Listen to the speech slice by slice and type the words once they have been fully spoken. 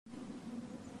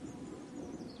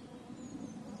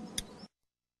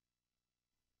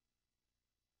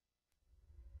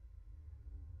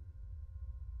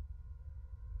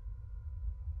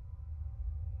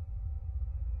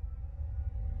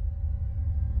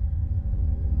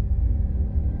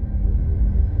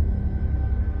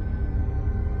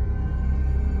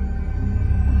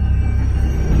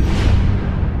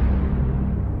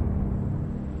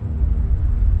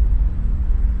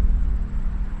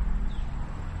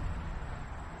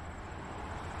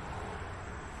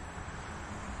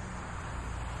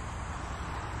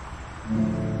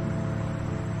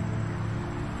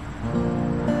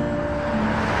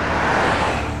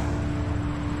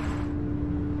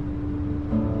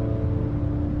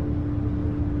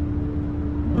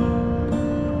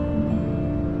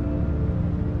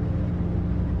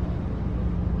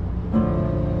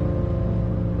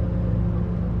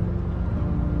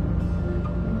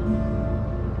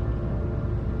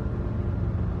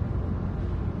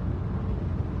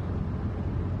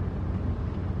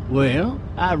Well,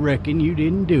 I reckon you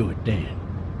didn't do it then.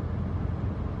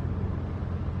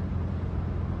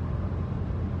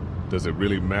 Does it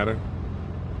really matter?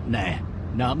 Nah,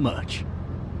 not much.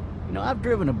 You know, I've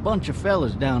driven a bunch of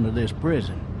fellas down to this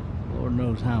prison. Lord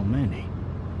knows how many.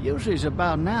 Usually it's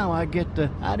about now I get the,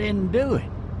 I didn't do it.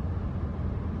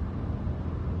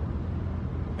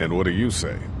 And what do you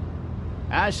say?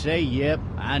 I say, yep,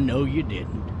 I know you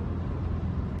didn't.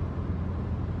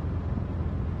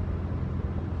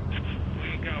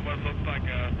 We got what looks like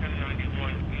a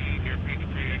 1091E near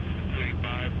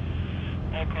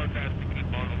PS3-Xbox360. All cars have to keep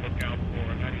on the lookout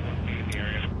for a 91B in the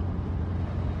area.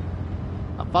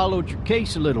 I followed your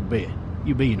case a little bit,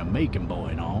 you being a Macon boy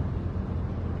and all.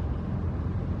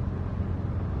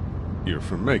 You're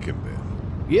from Macon, then?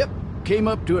 Yep, came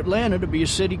up to Atlanta to be a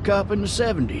city cop in the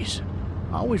 70s.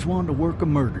 I always wanted to work a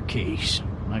murder case,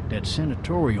 like that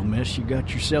senatorial mess you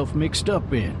got yourself mixed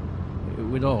up in,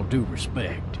 with all due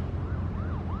respect.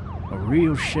 A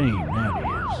real shame, that is.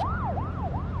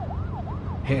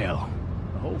 Hell,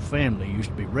 the whole family used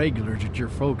to be regulars at your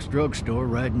folks' drugstore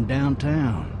right in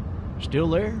downtown. Still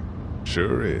there?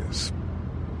 Sure is.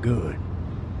 Good.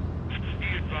 Be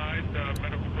advised,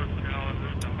 medical personnel en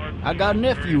route to Hart. I got a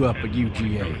nephew up at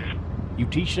UGA. You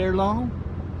teach there long?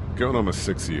 Going on my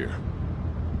 6th year.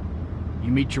 You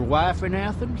meet your wife in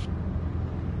Athens?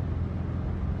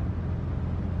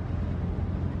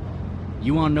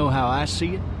 You want to know how I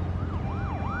see it?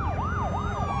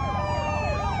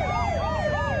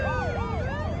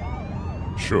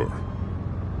 Sure.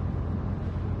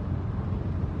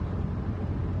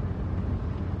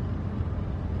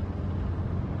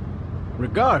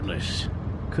 Regardless,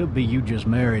 could be you just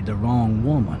married the wrong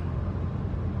woman.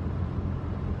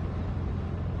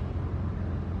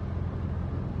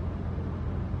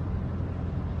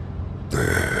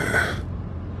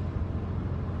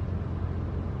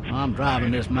 I'm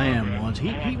driving this man once.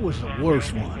 He was the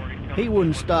worst one. He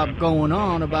wouldn't stop going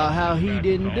on about how he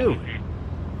didn't do it.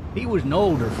 He was an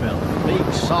older fella,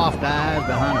 big soft eyes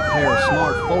behind a pair of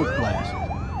smart folk glasses.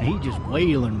 And he just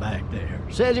wailing back there.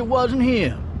 Says it wasn't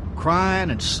him. Crying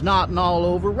and snotting all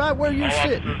over right where you're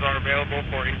sitting. All officers are available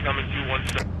for incoming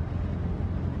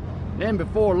 217. Then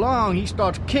before long, he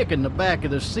starts kicking the back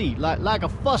of the seat like a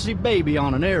fussy baby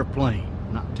on an airplane.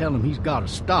 And I tell him he's got to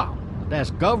stop. But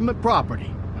that's government property,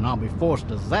 and I'll be forced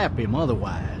to zap him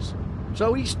otherwise.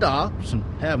 So he stops, and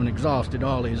having exhausted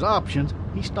all his options,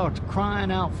 he starts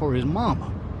crying out for his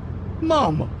mama.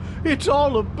 Mama, it's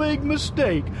all a big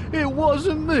mistake. It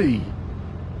wasn't me.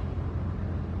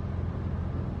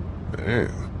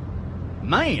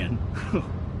 Man?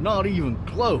 Not even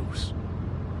close.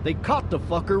 They caught the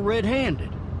fucker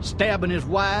red-handed, stabbing his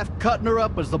wife, cutting her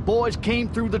up as the boys came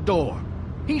through the door.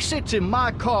 He sits in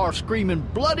my car screaming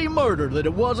bloody murder that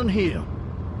it wasn't him.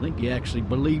 I think he actually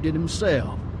believed it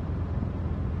himself.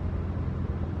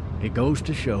 It goes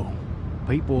to show,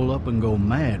 people will up and go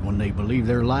mad when they believe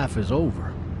their life is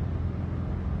over.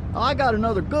 I got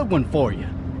another good one for you.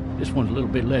 This one's a little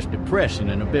bit less depressing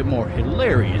and a bit more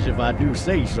hilarious, if I do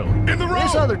say so. In the road!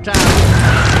 This other time...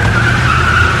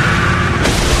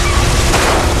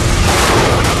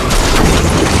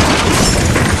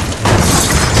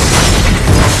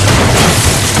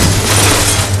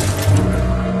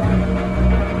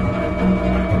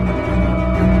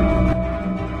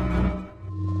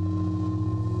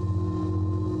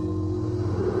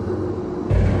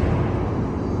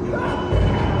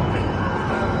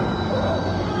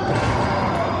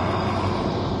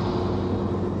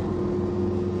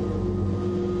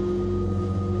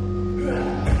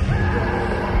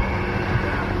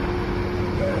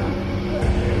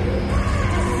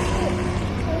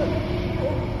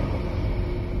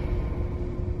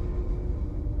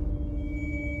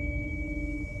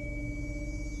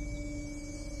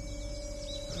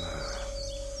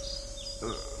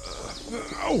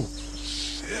 Oh,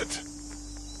 shit.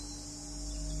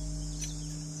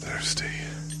 Thirsty.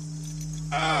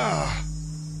 Ah!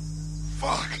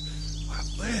 Fuck! My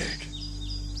leg.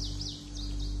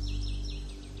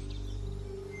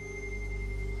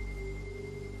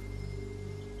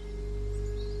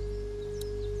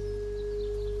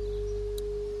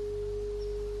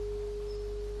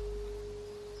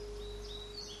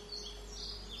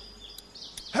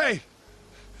 Hey!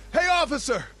 Hey,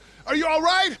 officer! Are you all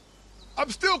right? I'm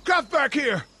still cuffed back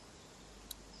here.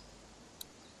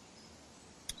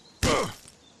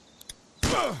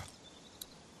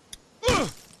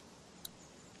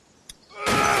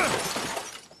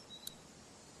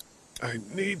 I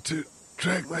need to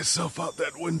drag myself out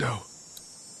that window.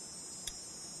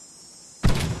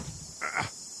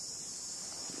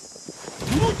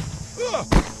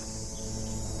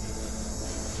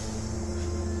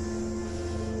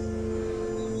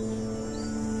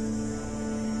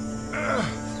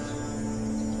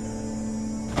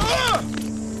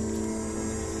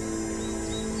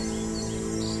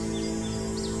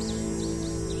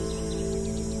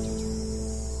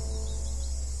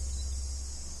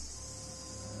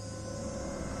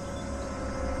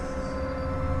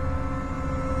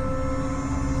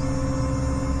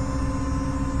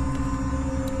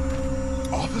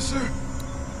 officer.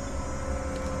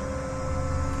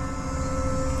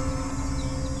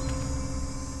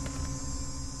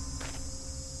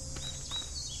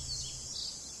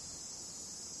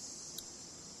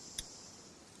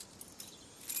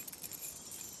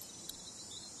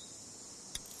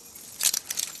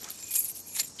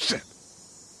 Shit.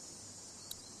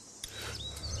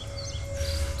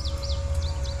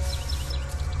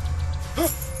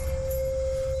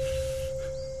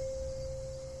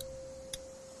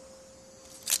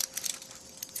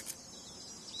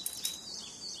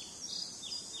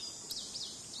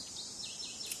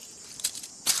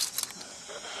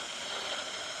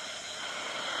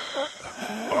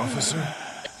 Officer?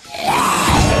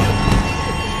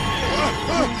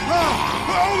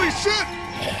 Holy shit!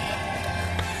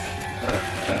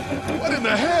 What in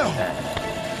the hell?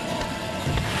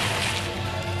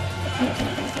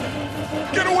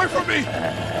 Get away from me!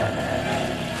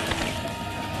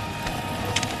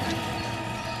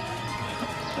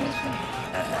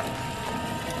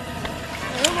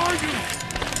 Where are you?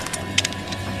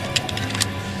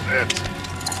 Shit!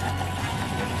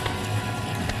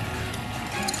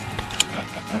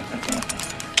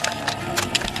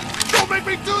 Don't make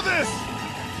me do this!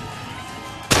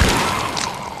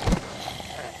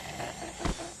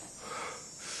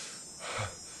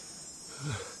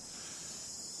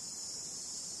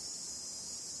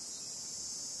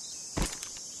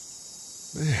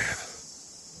 Man.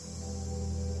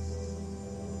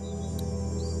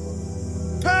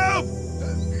 Help!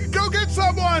 Go get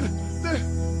someone!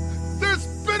 There's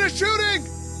been a shooting!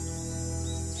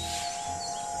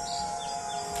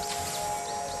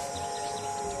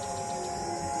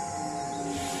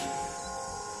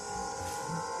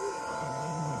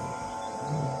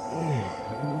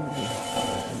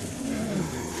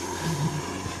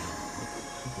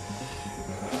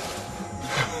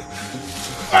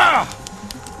 Ah!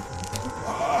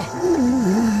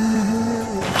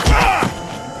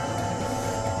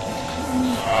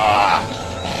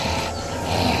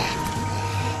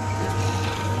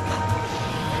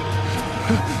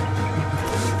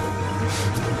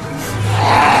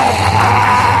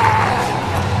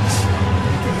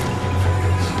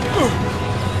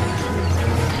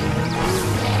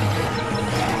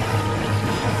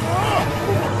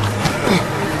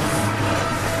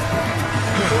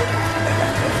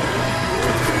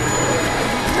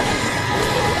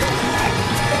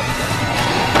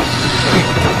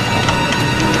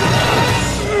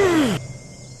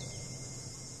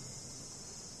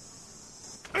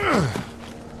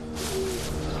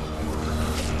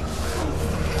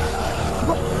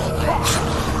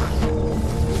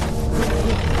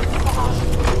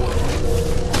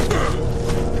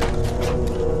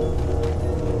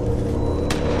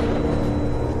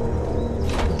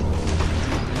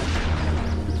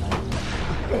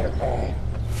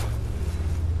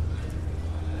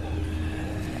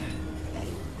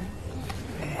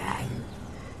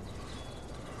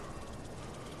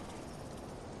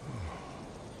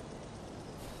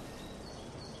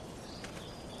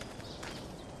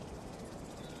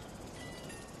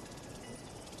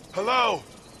 Hello?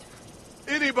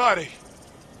 Anybody?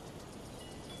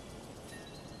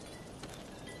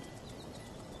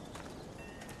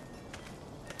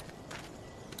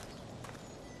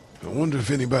 I wonder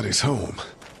if anybody's home.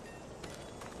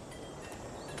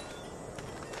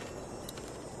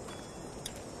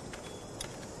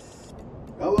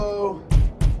 Hello?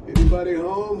 Anybody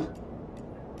home?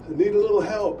 I need a little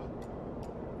help.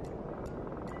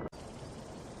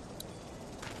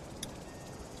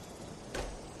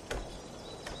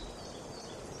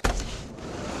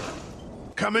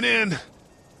 Coming in.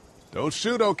 Don't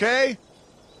shoot, okay?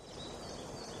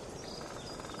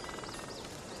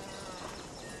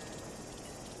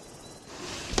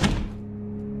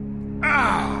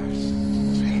 Ah!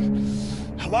 Shit.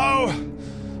 Hello?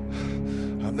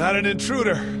 I'm not an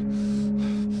intruder.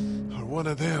 Or one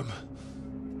of them.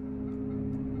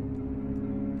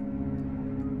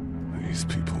 These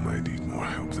people might need more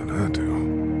help than I do.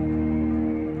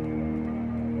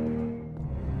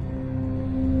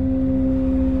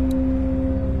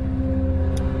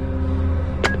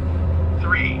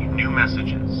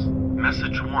 Messages.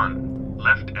 Message 1,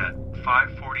 left at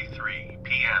 5:43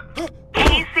 p.m.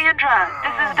 Hey, Sandra.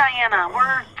 This is Diana.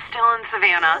 We're still in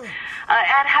Savannah.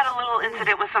 Ed had a little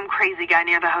incident with some crazy guy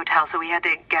near the hotel, so we had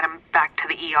to get him back to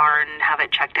the ER and have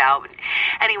it checked out.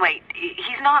 Anyway,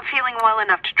 he's not feeling well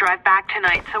enough to drive back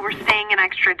tonight, so we're staying an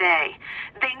extra day.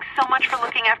 Thanks so much for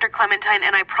looking after Clementine,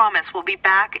 and I promise we'll be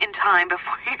back in time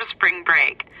before your spring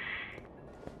break.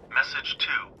 Message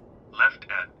 2, left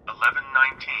at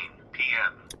 11:19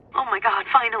 p.m. Oh my God,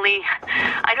 finally.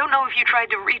 I don't know if you tried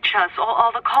to reach us.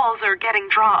 All the calls are getting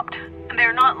dropped.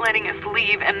 They're not letting us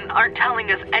leave and aren't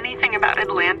telling us anything about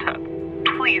Atlanta.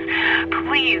 Please,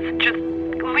 just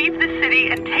leave the city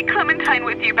and take Clementine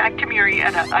with you back to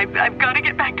Murrieta. I've got to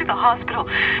get back to the hospital.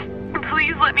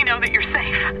 Please let me know that you're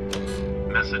safe.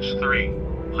 Message 3,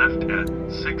 left at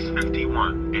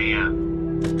 6:51 a.m.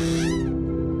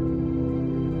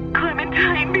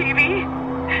 Clementine, baby.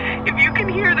 If you can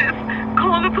hear this,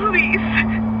 call the police.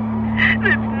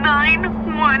 That's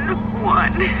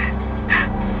 911.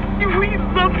 We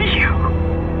love you.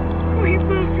 We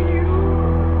love you.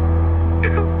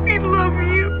 We love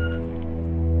you.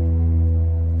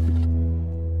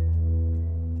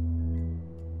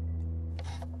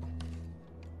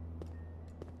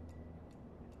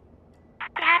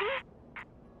 Daddy?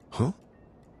 Huh?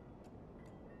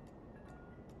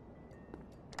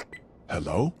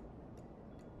 Hello?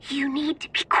 You need to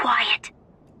be quiet.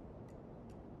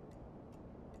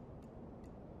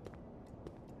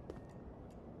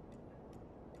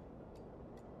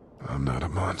 I'm not a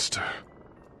monster.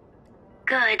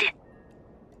 Good.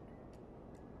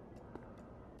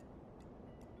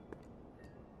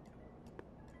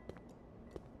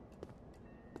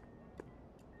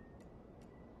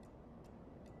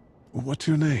 What's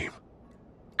your name?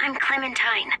 I'm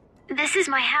Clementine. This is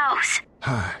my house.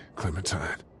 Hi,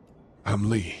 Clementine. I'm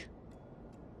Lee.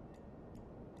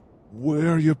 Where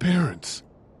are your parents?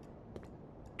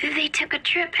 They took a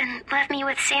trip and left me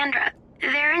with Sandra.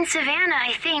 They're in Savannah,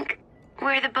 I think.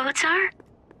 Where the boats are?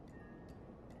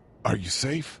 Are you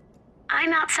safe?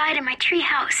 I'm outside in my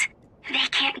treehouse. They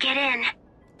can't get in.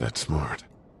 That's smart.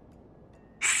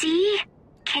 See?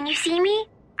 Can you see me?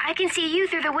 I can see you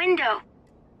through the window.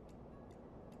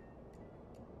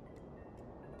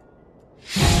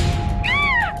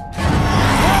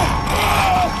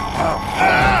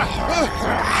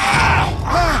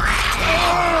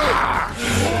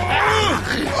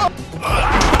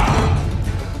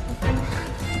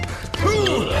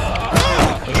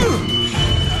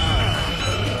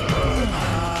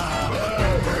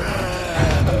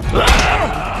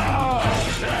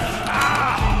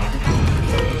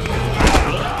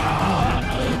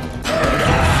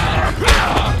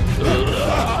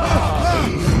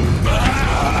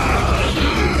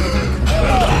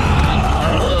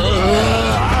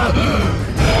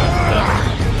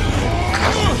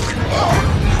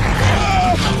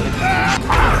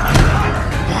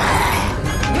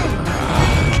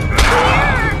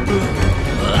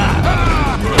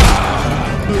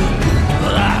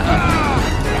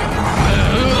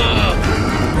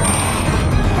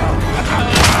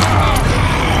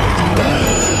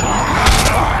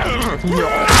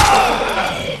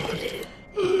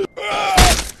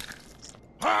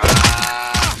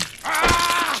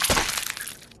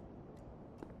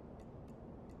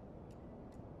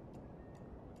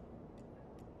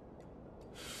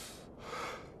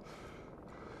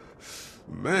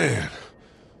 Man.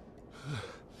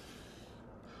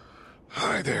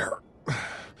 Hi there.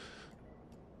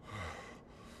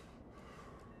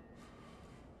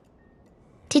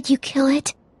 Did you kill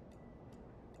it?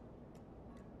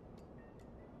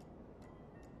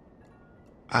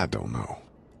 I don't know.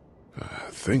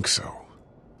 I think so.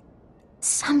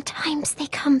 Sometimes they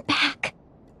come back.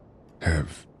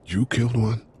 Have you killed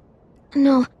one?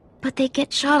 No, but they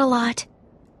get shot a lot.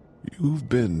 You've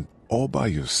been all by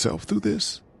yourself through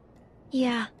this?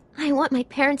 Yeah, I want my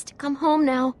parents to come home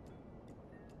now.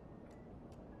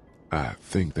 I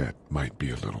think that might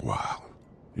be a little while,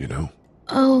 you know?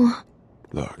 Oh.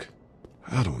 Look,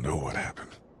 I don't know what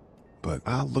happened, but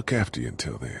I'll look after you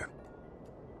until then.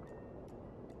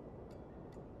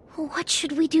 What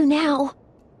should we do now?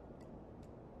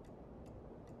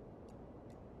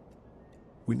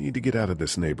 We need to get out of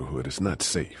this neighborhood. It's not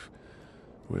safe.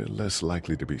 We're less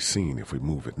likely to be seen if we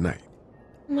move at night.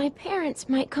 My parents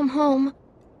might come home.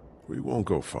 We won't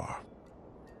go far.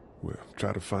 We'll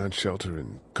try to find shelter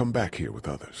and come back here with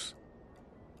others.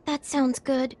 That sounds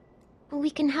good. We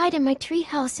can hide in my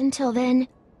treehouse until then.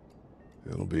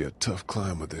 It'll be a tough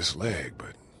climb with this leg,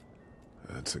 but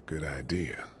that's a good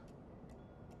idea.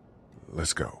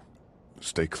 Let's go.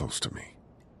 Stay close to me.